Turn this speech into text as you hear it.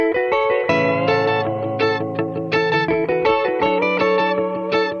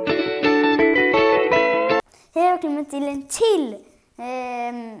till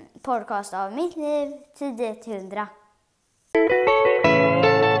podcast av mitt liv 10-100.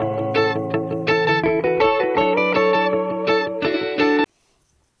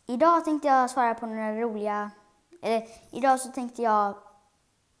 Idag tänkte jag svara på några roliga... idag så tänkte jag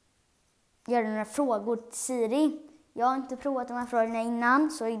göra några frågor till Siri. Jag har inte provat de här frågorna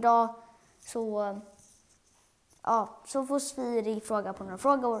innan, så idag så får Siri fråga på några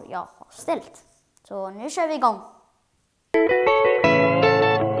frågor jag har ställt. Så nu kör vi igång.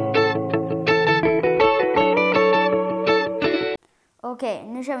 Okej,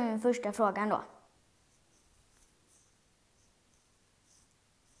 nu kör vi med första frågan då.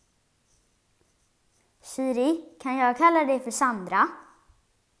 Siri, kan jag kalla dig för Sandra?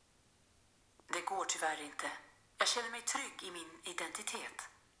 Det går tyvärr inte. Jag känner mig trygg i min identitet.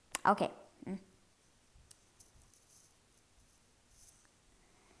 Okej.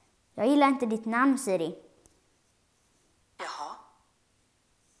 Jag gillar inte ditt namn, Siri. Jaha.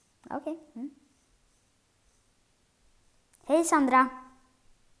 Okej. Hej, Sandra.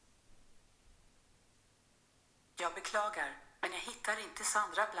 Jag beklagar, men jag hittar inte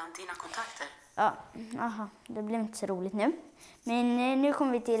Sandra bland dina kontakter. Ja, aha, det blir inte så roligt nu. Men nu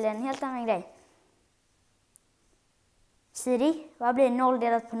kommer vi till en helt annan grej. Siri, vad blir 0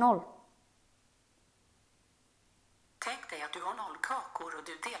 delat på 0? Tänk dig att du har 0 kakor och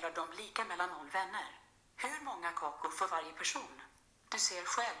du delar dem lika mellan 0 vänner. Hur många kakor får varje person? Du ser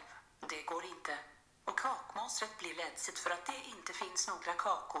själv, det går inte. Och kakmonstret blir ledset för att det inte finns några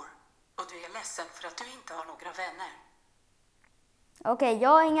kakor. Och du är ledsen för att du inte har några vänner. Okej, jag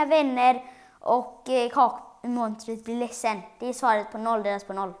har inga vänner och kakmonstret blir ledsen. Det är svaret på 0 delat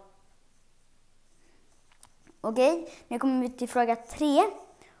på 0. Okej, nu kommer vi till fråga 3.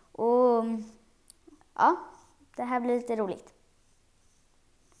 Och ja, det här blir lite roligt.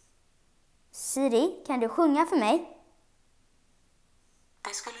 Siri, kan du sjunga för mig?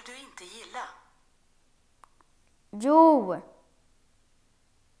 Det skulle du inte gilla. Jo.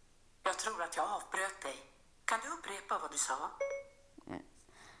 Jag tror att jag avbröt dig. Kan du upprepa vad du sa?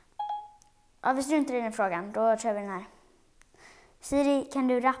 Ja, vi struntar i den frågan. Då kör vi den här. Siri, kan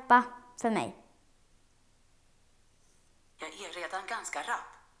du rappa för mig? Jag är redan ganska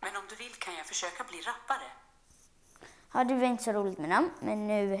rapp. Men om du vill kan jag försöka bli rappare. Ja, det var inte så roligt med den. Men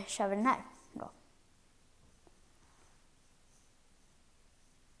nu kör vi den här då.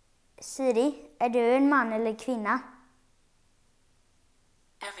 Siri, är du en man eller kvinna?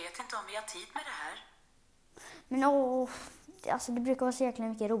 Jag vet inte om vi har tid med det här. Men alltså det brukar vara så jäkla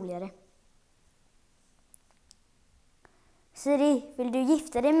mycket roligare. Siri, vill du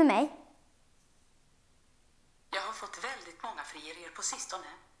gifta dig med mig? Jag har fått väldigt många frierier på sistone.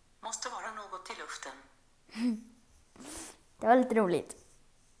 Måste vara något i luften. Det var lite roligt.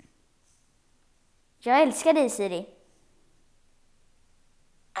 Jag älskar dig, Siri.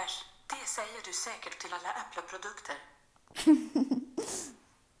 Äsch, det säger du säkert till alla Apple-produkter.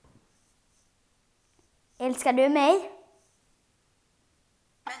 Älskar du mig?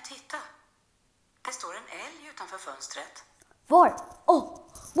 Men titta. Det står en älg utanför fönstret. Var?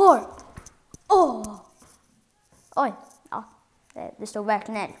 Var? Oj, ja. Det stod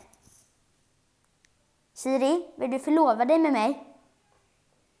verkligen älg. Siri, vill du förlova dig med mig?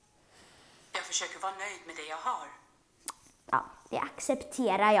 Jag försöker vara nöjd med det jag har. Ja, det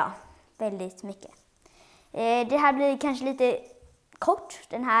accepterar jag väldigt mycket. Det här blir kanske lite kort,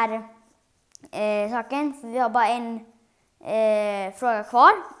 den här saken. För vi har bara en fråga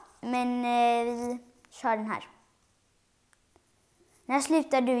kvar. Men vi kör den här. När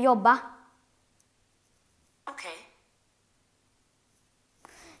slutar du jobba? Okej.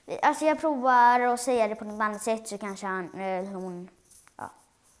 Alltså jag provar att säga det på något annat sätt så kanske hon... Ja.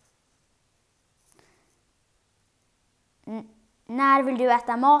 När vill du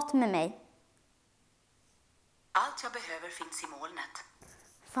äta mat med mig? Allt jag behöver finns i molnet.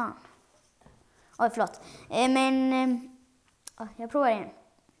 Fan. Oj, förlåt. Jag provar igen.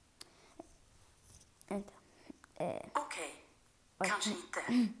 Okej. Kanske inte.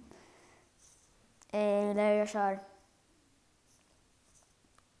 Eller jag kör.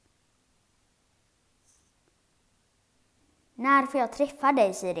 När får jag träffa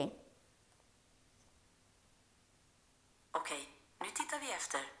dig, Siri? Okej, nu tittar vi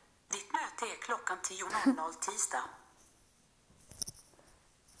efter. Ditt möte är klockan 10.00 tisdag.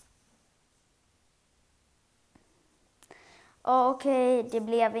 Okej, det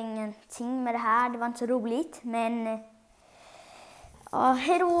blev ingenting med det här. Det var inte så roligt, men... Ja,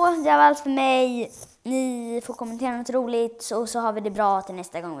 hejdå, det var allt för mig. Ni får kommentera något roligt och så har vi det bra till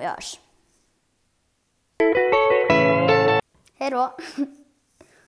nästa gång vi hörs. Hejdå!